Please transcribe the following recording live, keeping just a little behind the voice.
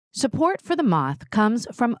Support for the Moth comes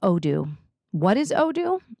from Odoo. What is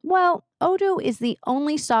Odoo? Well, Odoo is the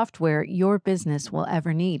only software your business will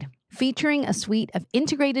ever need. Featuring a suite of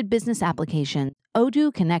integrated business applications,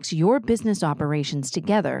 Odoo connects your business operations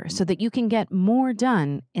together so that you can get more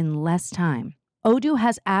done in less time. Odoo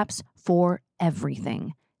has apps for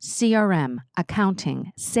everything: CRM,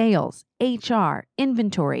 accounting, sales, HR,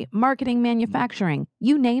 inventory, marketing, manufacturing.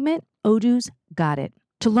 You name it, Odoo's got it.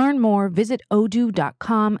 To learn more, visit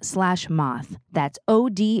odoo.com/moth. That's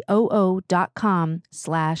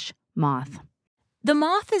odoo.com/moth. The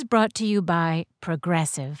Moth is brought to you by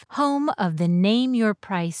Progressive, home of the Name Your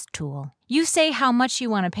Price tool. You say how much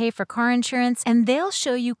you want to pay for car insurance, and they'll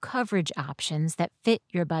show you coverage options that fit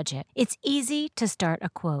your budget. It's easy to start a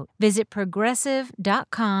quote. Visit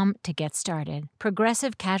progressive.com to get started.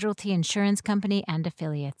 Progressive Casualty Insurance Company and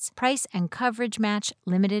Affiliates. Price and coverage match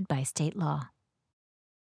limited by state law.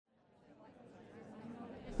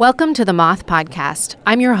 Welcome to the Moth Podcast.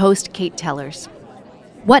 I'm your host, Kate Tellers.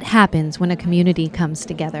 What happens when a community comes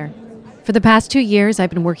together? For the past 2 years, I've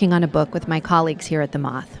been working on a book with my colleagues here at the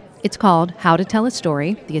Moth. It's called How to Tell a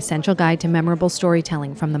Story, the Essential Guide to Memorable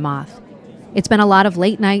Storytelling from the Moth. It's been a lot of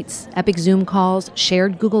late nights, epic Zoom calls,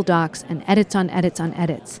 shared Google Docs, and edits on edits on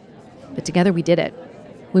edits. But together we did it.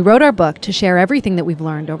 We wrote our book to share everything that we've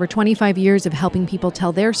learned over 25 years of helping people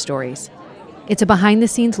tell their stories. It's a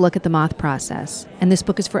behind-the-scenes look at the Moth process, and this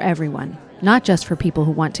book is for everyone, not just for people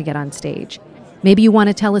who want to get on stage. Maybe you want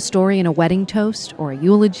to tell a story in a wedding toast or a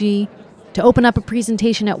eulogy, to open up a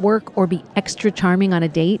presentation at work, or be extra charming on a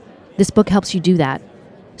date. This book helps you do that.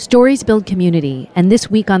 Stories build community, and this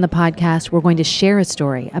week on the podcast, we're going to share a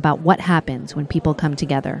story about what happens when people come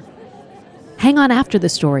together. Hang on after the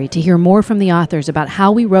story to hear more from the authors about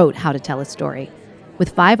how we wrote How to Tell a Story.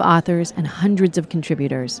 With 5 authors and hundreds of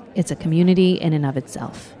contributors, it's a community in and of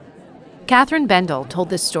itself. Kathryn Bendall told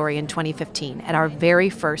this story in 2015 at our very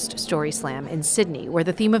first Story Slam in Sydney, where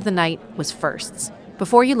the theme of the night was firsts.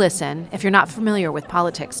 Before you listen, if you're not familiar with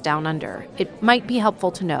politics down under, it might be helpful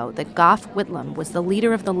to know that Gough Whitlam was the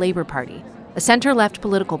leader of the Labour Party, a centre-left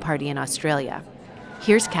political party in Australia.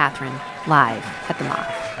 Here's Kathryn, live at the Moth.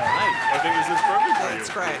 All right, I think this is perfect for you. That's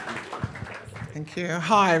great. Thank you.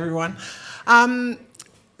 Hi, everyone.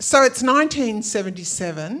 So it's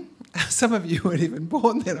 1977. Some of you weren't even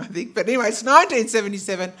born then, I think. But anyway, it's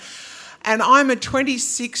 1977, and I'm a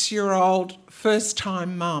 26-year-old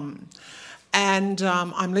first-time mum. And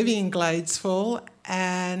I'm living in Gladesville,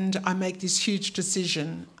 and I make this huge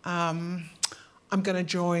decision. I'm going to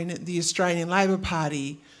join the Australian Labor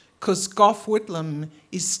Party because Gough Whitlam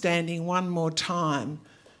is standing one more time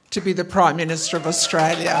to be the Prime Minister of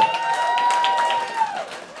Australia.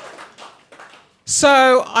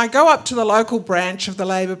 So I go up to the local branch of the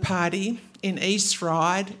Labor Party in East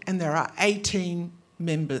Ryde, and there are 18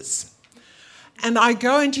 members. And I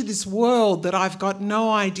go into this world that I've got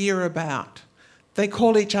no idea about. They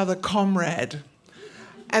call each other comrade.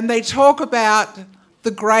 And they talk about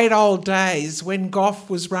the great old days when Gough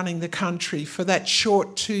was running the country for that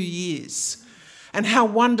short 2 years, and how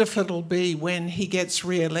wonderful it'll be when he gets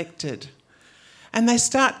re-elected. And they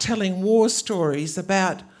start telling war stories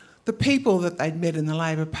about the people that they'd met in the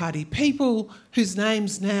Labor Party, people whose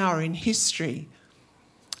names now are in history.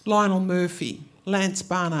 Lionel Murphy, Lance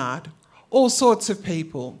Barnard, all sorts of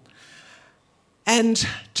people. And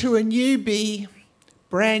to a newbie,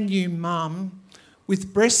 brand new mum,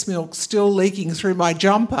 with breast milk still leaking through my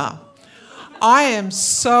jumper, I am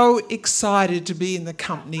so excited to be in the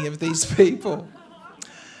company of these people.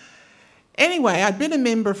 Anyway, I'd been a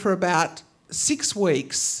member for about 6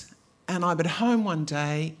 weeks, and I'm at home one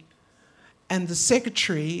day, and the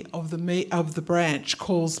secretary of the branch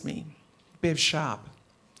calls me, Bev Sharp.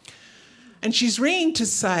 And she's ringing to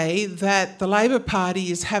say that the Labor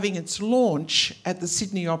Party is having its launch at the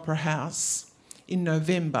Sydney Opera House in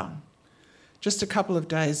November, just a couple of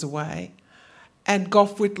days away, and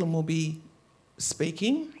Gough Whitlam will be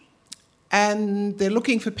speaking, and they're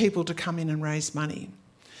looking for people to come in and raise money.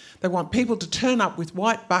 They want people to turn up with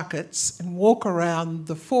white buckets and walk around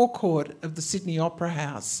the forecourt of the Sydney Opera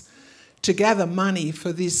House to gather money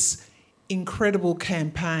for this incredible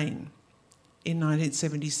campaign in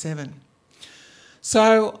 1977.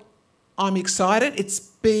 So I'm excited.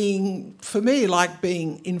 It's for me, like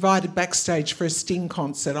being invited backstage for a Sting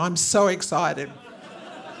concert. I'm so excited.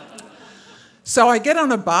 So I get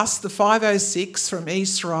on a bus, the 506 from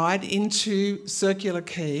East Ryde into Circular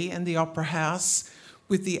Quay and the Opera House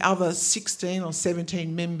with the other 16 or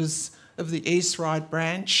 17 members of the East Ryde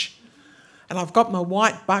branch. And I've got my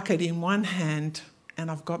white bucket in one hand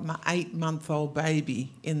and I've got my 8-month-old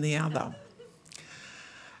baby in the other.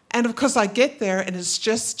 And of course I get there and it's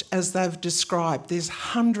just as they've described. There's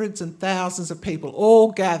hundreds and thousands of people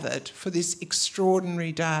all gathered for this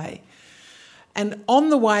extraordinary day. And on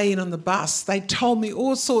the way in on the bus, they told me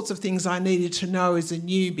all sorts of things I needed to know as a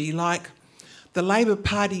newbie, like the Labor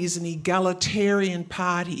Party is an egalitarian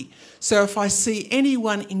party. So if I see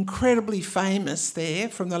anyone incredibly famous there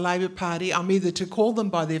from the Labor Party, I'm either to call them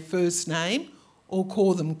by their first name or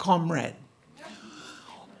call them comrade.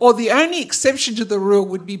 Or the only exception to the rule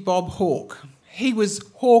would be Bob Hawke. He was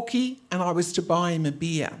hawky and I was to buy him a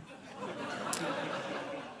beer.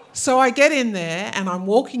 So I get in there and I'm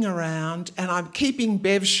walking around and I'm keeping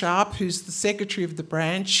Bev Sharp, who's the secretary of the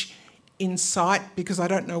branch, in sight because I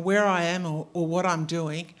don't know where I am or what I'm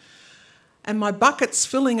doing. And my bucket's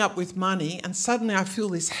filling up with money and suddenly I feel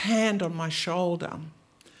this hand on my shoulder.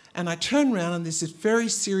 And I turn around and there's this very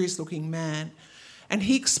serious looking man and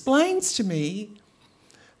he explains to me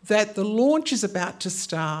that the launch is about to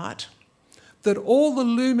start, that all the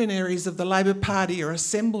luminaries of the Labor Party are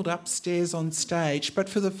assembled upstairs on stage, but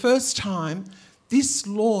for the first time, this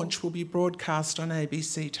launch will be broadcast on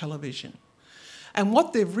ABC television. And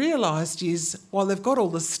what they've realised is, while they've got all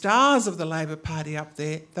the stars of the Labor Party up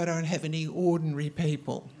there, they don't have any ordinary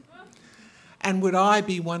people. And would I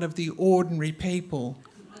be one of the ordinary people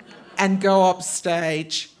and go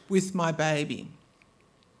upstage with my baby?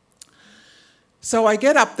 So I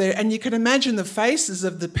get up there and you can imagine the faces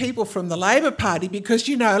of the people from the Labor Party because,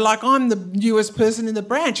 you know, like I'm the newest person in the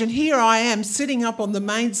branch and here I am sitting up on the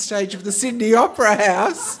main stage of the Sydney Opera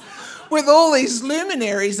House with all these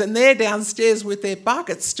luminaries and they're downstairs with their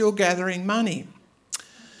buckets still gathering money.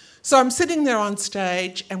 So I'm sitting there on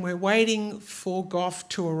stage and we're waiting for Gough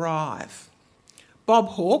to arrive. Bob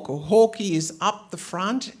Hawke, or Hawkey, is up the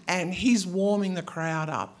front and he's warming the crowd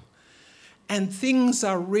up. And things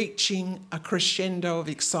are reaching a crescendo of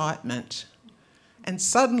excitement. And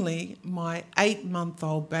suddenly, my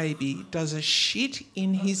 8-month-old baby does a shit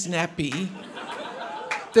in his nappy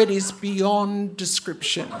that is beyond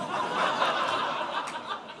description.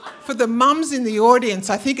 For the mums in the audience,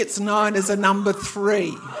 I think it's known as a number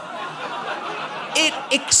 3. It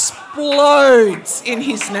explodes in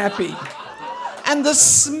his nappy. And the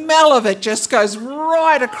smell of it just goes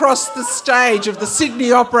right across the stage of the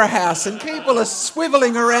Sydney Opera House and people are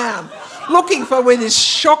swivelling around looking for where this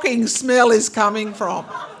shocking smell is coming from.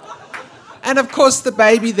 And of course the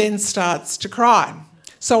baby then starts to cry.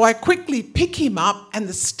 So I quickly pick him up and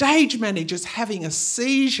the stage manager's having a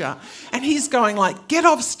seizure and he's going like, get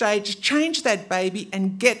off stage, change that baby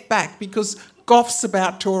and get back because Gough's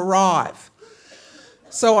about to arrive.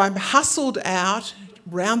 So I'm hustled out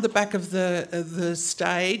round the back of the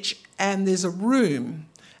stage and there's a room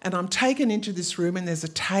and I'm taken into this room and there's a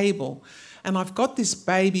table and I've got this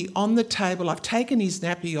baby on the table. I've taken his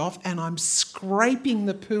nappy off and I'm scraping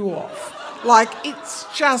the poo off. Like, it's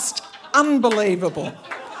just unbelievable.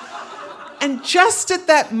 And just at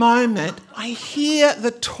that moment, I hear the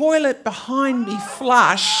toilet behind me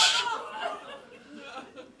flush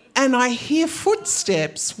and I hear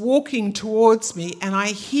footsteps walking towards me and I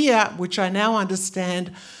hear, which I now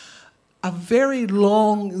understand, a very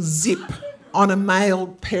long zip on a male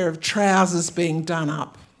pair of trousers being done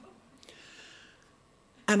up.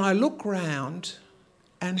 And I look round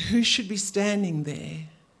and who should be standing there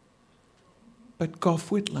but Gough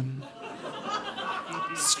Whitlam,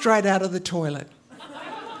 straight out of the toilet.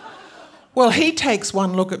 Well, he takes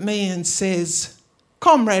one look at me and says,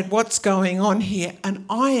 "Comrade, what's going on here?" And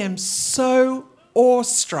I am so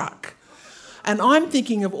awestruck. And I'm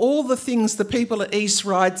thinking of all the things the people at East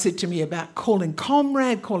Ryde said to me about calling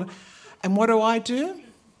comrade, calling. And what do?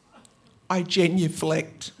 I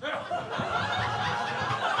genuflect.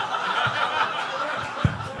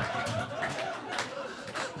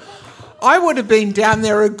 I would have been down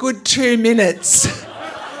there a good 2 minutes.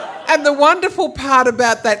 And the wonderful part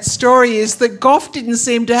about that story is that Gough didn't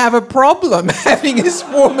seem to have a problem having his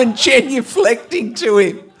woman genuflecting to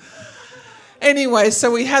him. Anyway,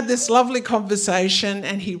 so we had this lovely conversation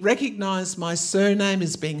and he recognised my surname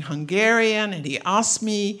as being Hungarian and he asked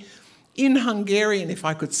me in Hungarian if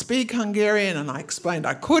I could speak Hungarian and I explained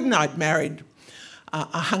I couldn't. I'd married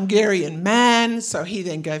a Hungarian man, so he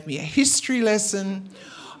then gave me a history lesson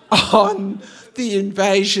on the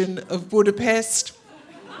invasion of Budapest,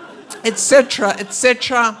 etc.,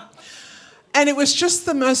 etc. And it was just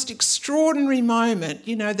the most extraordinary moment,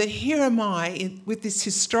 you know, that here am I with this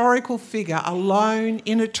historical figure alone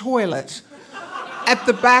in a toilet at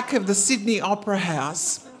the back of the Sydney Opera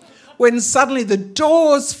House when suddenly the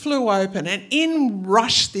doors flew open and in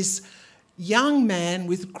rushed this young man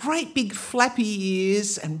with great big flappy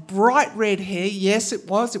ears and bright red hair. Yes, it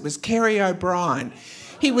was Kerry O'Brien.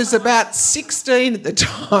 He was about 16 at the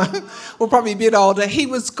time, or probably a bit older. He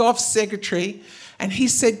was Goff's secretary, and he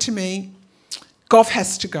said to me, Goff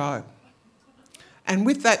has to go. And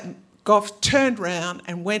with that, Goff turned round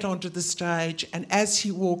and went onto the stage, and as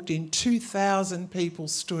he walked in, 2,000 people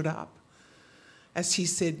stood up as he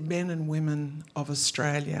said, men and women of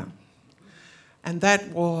Australia. And that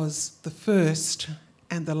was the first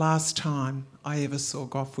and the last time I ever saw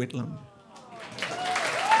Goff Whitlam.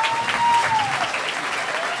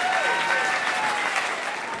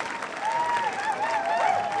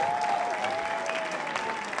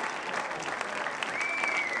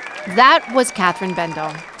 That was Kathryn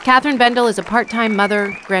Bendall. Kathryn Bendall is a part-time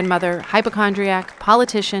mother, grandmother, hypochondriac,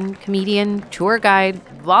 politician, comedian, tour guide,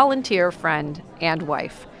 volunteer friend, and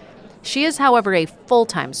wife. She is, however, a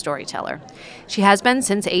full-time storyteller. She has been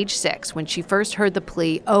since age 6, when she first heard the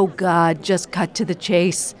plea, "Oh God, just cut to the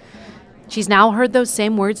chase." She's now heard those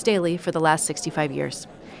same words daily for the last 65 years.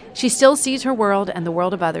 She still sees her world and the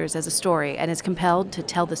world of others as a story and is compelled to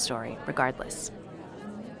tell the story regardless.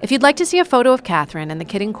 If you'd like to see a photo of Kathryn and the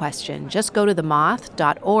kid in question, just go to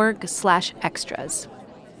themoth.org/extras.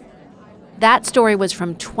 That story was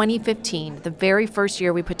from 2015, the very first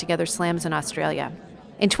year we put together slams in Australia.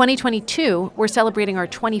 In 2022, we're celebrating our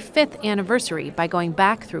 25th anniversary by going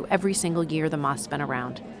back through every single year the Moth's been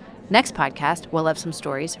around. Next podcast, we'll have some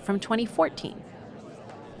stories from 2014.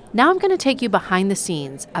 Now I'm going to take you behind the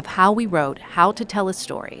scenes of how we wrote How to Tell a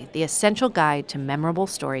Story, the essential guide to memorable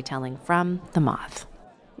storytelling from The Moth.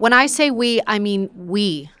 When I say we, I mean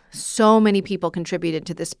we. So many people contributed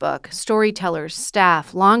to this book. Storytellers,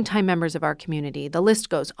 staff, longtime members of our community. The list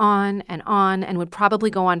goes on and would probably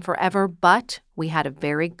go on forever, but we had a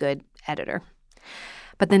very good editor.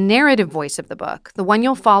 But the narrative voice of the book, the one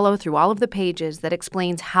you'll follow through all of the pages that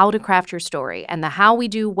explains how to craft your story and the how we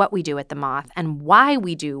do what we do at The Moth and why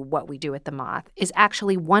we do what we do at The Moth, is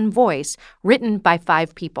actually one voice written by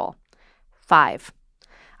 5 people. 5.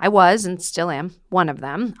 I was, and still am, one of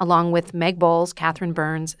them, along with Meg Bowles, Catherine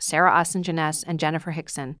Burns, Sarah Austin-Jeunesse, and Jennifer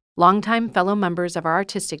Hickson, longtime fellow members of our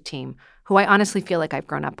artistic team, who I honestly feel like I've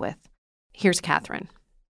grown up with. Here's Kathryn.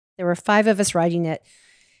 There were 5 of us writing it,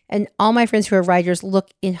 and all my friends who are writers look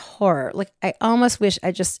in horror. Like, I almost wish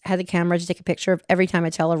I just had a camera to take a picture of every time I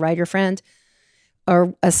tell a writer friend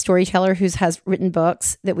or a storyteller who has written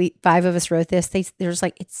books that 5 of us wrote this. They're just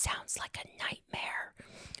like, it sounds like a nightmare.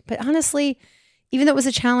 But honestly, even though it was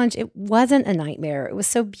a challenge, it wasn't a nightmare. It was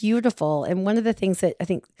so beautiful. And one of the things that I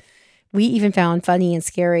think we even found funny and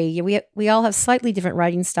scary, we all have slightly different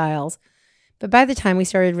writing styles. But by the time we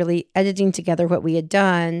started really editing together what we had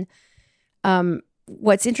done,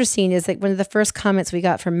 what's interesting is that one of the first comments we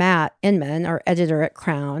got from Matt Inman, our editor at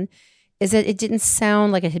Crown, is that it didn't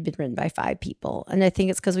sound like it had been written by 5 people. And I think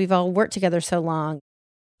it's because we've all worked together so long.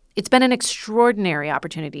 It's been an extraordinary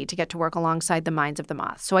opportunity to get to work alongside the minds of the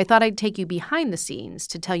Moth, so I thought I'd take you behind the scenes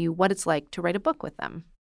to tell you what it's like to write a book with them.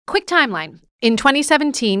 Quick timeline. In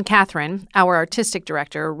 2017, Kathryn, our artistic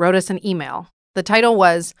director, wrote us an email. The title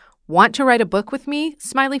was, "Want to write a book with me?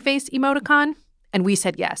 Smiley face emoticon?" And we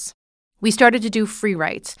said yes. We started to do free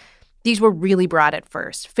writes. These were really broad at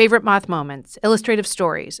first. Favorite Moth moments, illustrative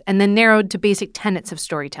stories, and then narrowed to basic tenets of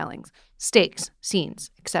storytelling, stakes,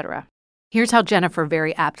 scenes, etc. Here's how Jennifer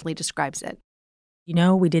very aptly describes it. You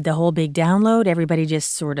know, we did the whole big download. Everybody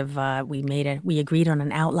just sort of, we agreed on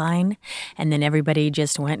an outline, and then everybody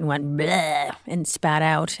just went bleh, and spat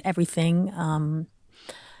out everything.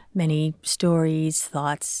 Many stories,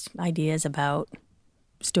 thoughts, ideas about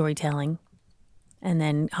storytelling, and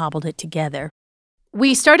then hobbled it together.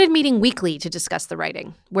 We started meeting weekly to discuss the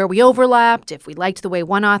writing, where we overlapped, if we liked the way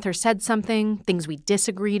one author said something, things we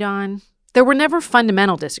disagreed on. There were never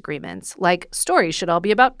fundamental disagreements, like stories should all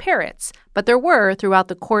be about parrots, but there were, throughout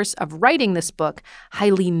the course of writing this book,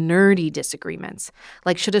 highly nerdy disagreements,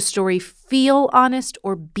 like should a story feel honest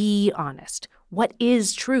or be honest? What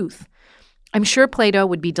is truth? I'm sure Plato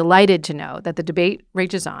would be delighted to know that the debate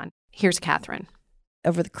rages on. Here's Kathryn.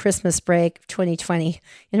 Over the Christmas break of 2020,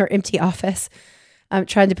 in our empty office,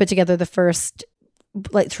 trying to put together the first,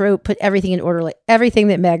 put everything in order, like everything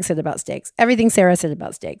that Meg said about steaks, everything Sarah said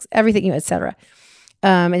about steaks, everything, et cetera.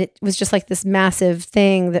 And it was just like this massive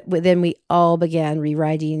thing that then we all began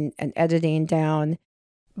rewriting and editing down.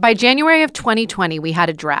 By January of 2020, we had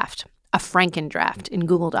a draft, a Franken draft in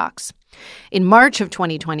Google Docs. In March of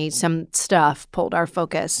 2020, some stuff pulled our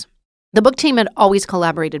focus. The book team had always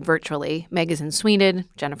collaborated virtually. Meg is in Sweden,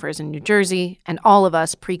 Jennifer is in New Jersey, and all of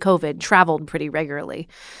us, pre-COVID, traveled pretty regularly.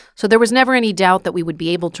 So there was never any doubt that we would be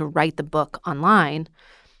able to write the book online.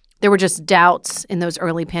 There were just doubts in those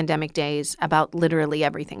early pandemic days about literally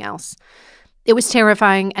everything else. It was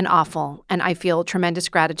terrifying and awful, and I feel tremendous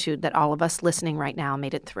gratitude that all of us listening right now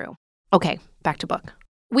made it through. Okay, back to book.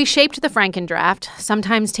 We shaped the Franken draft,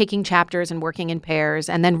 sometimes taking chapters and working in pairs,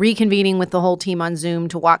 and then reconvening with the whole team on Zoom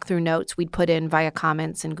to walk through notes we'd put in via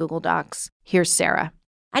comments in Google Docs. Here's Sarah.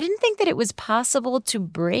 I didn't think that it was possible to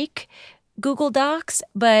break Google Docs,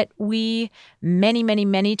 but we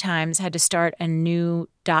many times had to start a new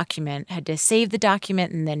document, had to save the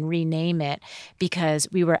document and then rename it because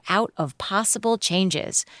we were out of possible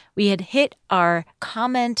changes. We had hit our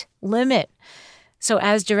comment limit. So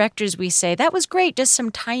as directors, we say, that was great, just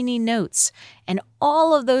some tiny notes. And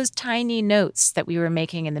all of those tiny notes that we were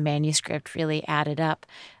making in the manuscript really added up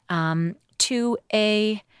to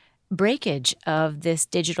a breakage of this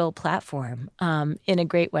digital platform in a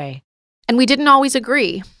great way. And we didn't always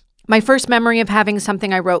agree. My first memory of having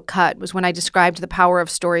something I wrote cut was when I described the power of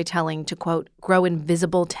storytelling to, quote, grow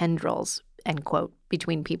invisible tendrils, end quote,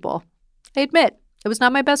 between people. I admit, it was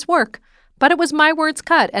not my best work, but it was my words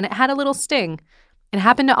cut, and it had a little sting. It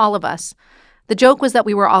happened to all of us. The joke was that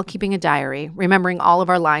we were all keeping a diary, remembering all of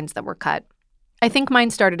our lines that were cut. I think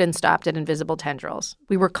mine started and stopped at invisible tendrils.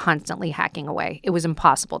 We were constantly hacking away. It was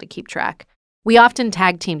impossible to keep track. We often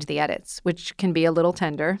tag-teamed the edits, which can be a little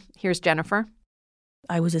tender. Here's Jennifer.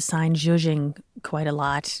 I was assigned zhuzhing quite a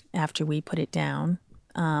lot after we put it down,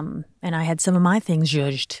 and I had some of my things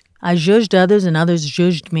zhuzhed. I zhuzhed others, and others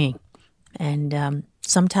zhuzhed me. And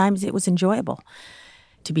sometimes it was enjoyable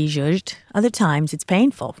to be zhuzhed. Other times it's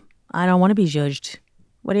painful. I don't want to be zhuzhed.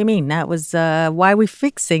 What do you mean? That was, why are we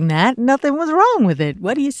fixing that? Nothing was wrong with it.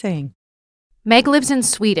 What are you saying? Meg lives in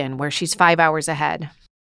Sweden, where she's 5 hours ahead.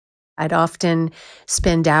 I'd often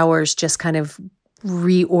spend hours just kind of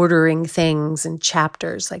reordering things and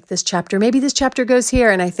chapters, like this chapter. Maybe this chapter goes here.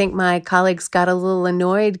 And I think my colleagues got a little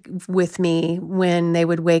annoyed with me when they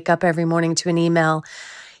would wake up every morning to an email.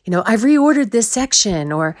 You know, I've reordered this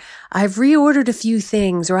section, or I've reordered a few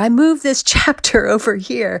things, or I moved this chapter over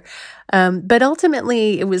here. But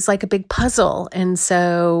ultimately, it was like a big puzzle. And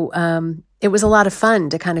so it was a lot of fun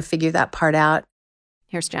to kind of figure that part out.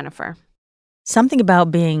 Here's Jennifer. Something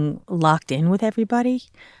about being locked in with everybody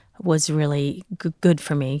was really good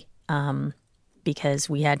for me because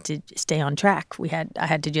we had to stay on track. I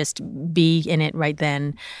had to just be in it right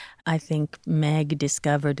then. I think Meg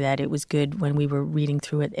discovered that it was good when we were reading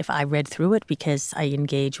through it, if I read through it, because I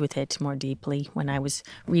engaged with it more deeply when I was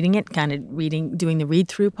reading it, doing the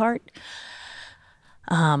read-through part.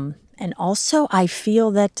 And also, I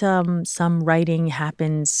feel that some writing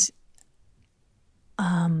happens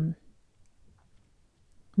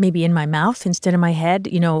maybe in my mouth instead of my head.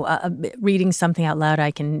 You know, reading something out loud,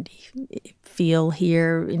 I can feel,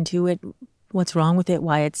 hear, intuit what's wrong with it,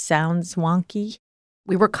 why it sounds wonky.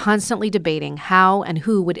 We were constantly debating how and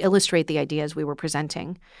who would illustrate the ideas we were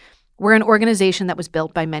presenting. We're an organization that was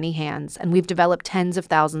built by many hands, and we've developed tens of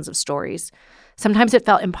thousands of stories. Sometimes it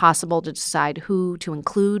felt impossible to decide who to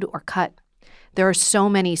include or cut. There are so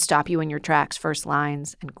many stop you in your tracks first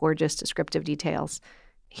lines and gorgeous descriptive details.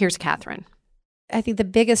 Here's Kathryn. I think the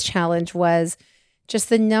biggest challenge was just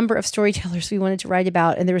the number of storytellers we wanted to write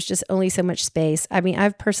about, and there was just only so much space. I mean,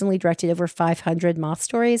 I've personally directed over 500 Moth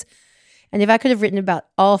stories, and if I could have written about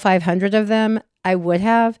all 500 of them, I would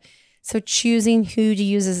have. So choosing who to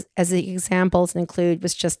use as the examples and include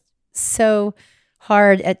was just so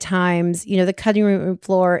hard at times. You know, the cutting room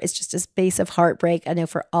floor is just a space of heartbreak, I know,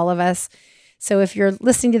 for all of us. So if you're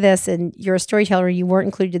listening to this and you're a storyteller, you weren't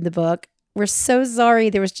included in the book, we're so sorry.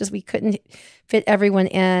 We couldn't fit everyone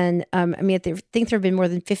in. I think there have been more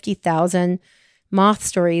than 50,000 Moth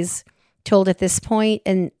stories told at this point,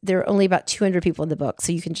 and there are only about 200 people in the book.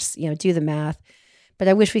 So you can just, do the math. But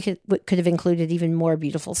I wish we could have included even more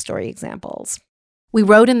beautiful story examples. We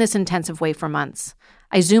wrote in this intensive way for months.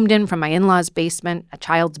 I zoomed in from my in-laws' basement, a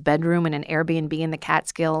child's bedroom and an Airbnb in the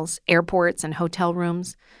Catskills, airports and hotel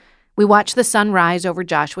rooms. We watched the sun rise over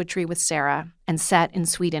Joshua Tree with Sarah and sat in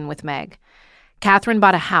Sweden with Meg. Kathryn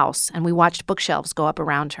bought a house, and we watched bookshelves go up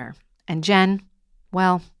around her. And Jen,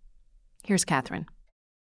 well, here's Kathryn.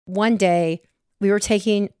 One day, we were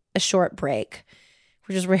taking a short break,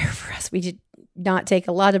 which is rare for us. We did not take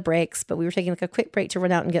a lot of breaks, but we were taking like a quick break to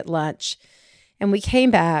run out and get lunch. And we came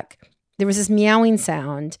back. There was this meowing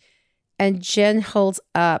sound, and Jen holds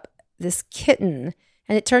up this kitten.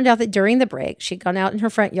 And it turned out that during the break, she'd gone out in her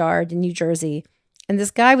front yard in New Jersey, and this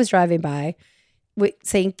guy was driving by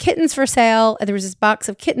saying kittens for sale. And there was this box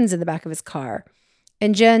of kittens in the back of his car.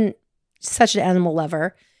 And Jen, such an animal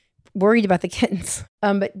lover, worried about the kittens.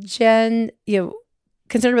 But Jen,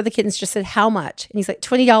 concerned about the kittens, just said, how much? And he's like,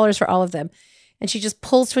 $20 for all of them. And she just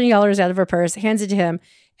pulls $20 out of her purse, hands it to him,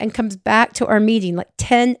 and comes back to our meeting like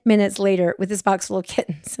 10 minutes later with this box full of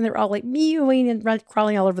kittens. And they're all like mewing and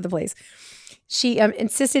crawling all over the place. She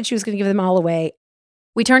insisted she was going to give them all away.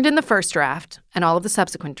 We turned in the first draft and all of the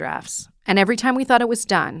subsequent drafts. And every time we thought it was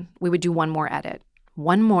done, we would do one more edit.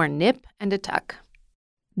 One more nip and a tuck.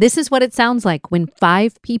 This is what it sounds like when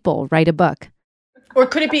 5 people write a book. Or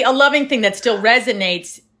could it be a loving thing that still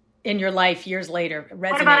resonates in your life years later?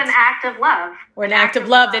 What about an act of love? Or an act of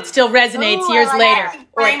love that still resonates years later.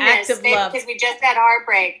 Or an act of love. Because we just had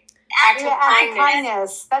heartbreak. Act of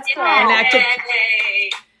kindness. That's good. An act of,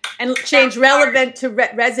 and change relevant to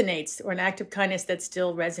resonates. Or an act of kindness that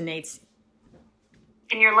still resonates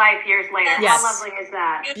in your life years later. Yes. How lovely is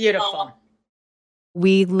that? Beautiful.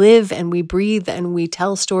 We live and we breathe and we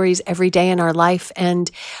tell stories every day in our life, and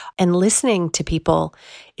listening to people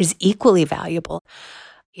is equally valuable.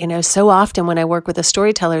 You know, so often when I work with a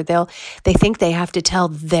storyteller, they think they have to tell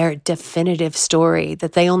their definitive story,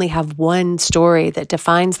 that they only have one story that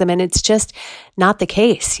defines them. And it's just not the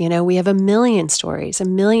case. You know, we have a million stories, a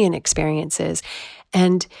million experiences,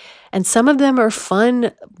 and some of them are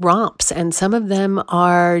fun romps and some of them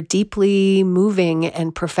are deeply moving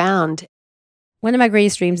and profound. One of my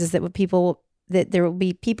greatest dreams is that there will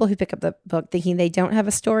be people who pick up the book thinking they don't have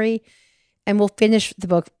a story and will finish the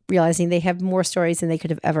book realizing they have more stories than they could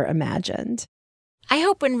have ever imagined. I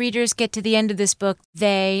hope when readers get to the end of this book,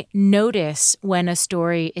 they notice when a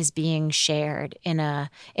story is being shared in an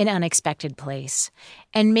unexpected place.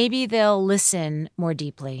 And maybe they'll listen more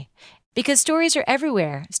deeply. Because stories are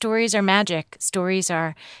everywhere. Stories are magic. Stories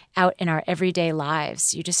are out in our everyday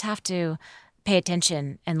lives. You just have to pay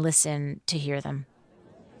attention and listen to hear them.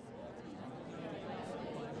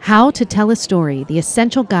 How to Tell a Story, the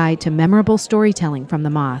essential guide to memorable storytelling from The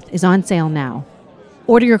Moth, is on sale now.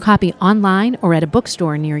 Order your copy online or at a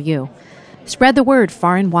bookstore near you. Spread the word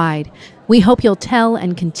far and wide. We hope you'll tell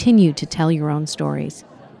and continue to tell your own stories.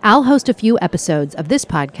 I'll host a few episodes of this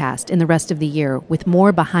podcast in the rest of the year with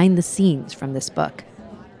more behind the scenes from this book.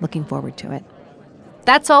 Looking forward to it.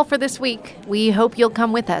 That's all for this week. We hope you'll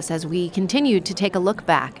come with us as we continue to take a look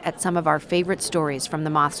back at some of our favorite stories from The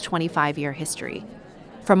Moth's 25-year history.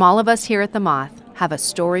 From all of us here at The Moth, have a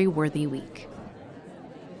story-worthy week.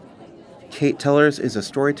 Kate Tellers is a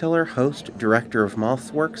storyteller, host, director of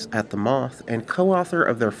Moth's works at The Moth, and co-author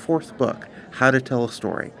of their 4th book, How to Tell a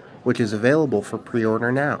Story, which is available for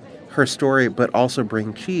pre-order now. Her story, But Also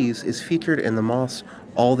Bring Cheese, is featured in The Moth's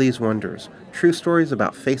All These Wonders, true stories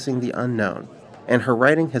about facing the unknown, and her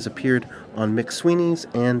writing has appeared on McSweeney's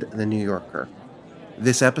and The New Yorker.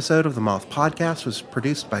 This episode of the Moth Podcast was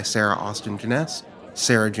produced by Sarah Austin Janess,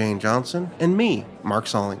 Sarah Jane Johnson, and me, Mark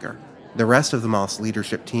Solinger. The rest of the Moth's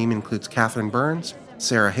leadership team includes Kathryn Burns,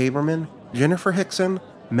 Sarah Haberman, Jennifer Hickson,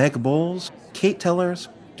 Meg Bowles, Kate Tellers,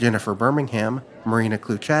 Jennifer Birmingham, Marina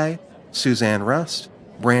Kluche, Suzanne Rust,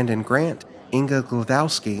 Brandon Grant, Inga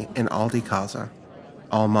Glodowski, and Aldi Kaza.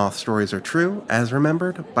 All Moth stories are true, as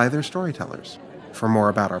remembered by their storytellers. For more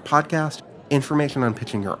about our podcast, information on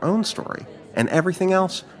pitching your own story, and everything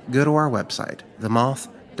else, go to our website,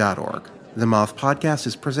 themoth.org. The Moth Podcast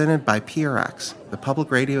is presented by PRX, the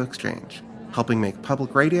Public Radio Exchange, helping make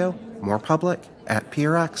public radio more public at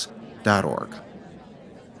prx.org.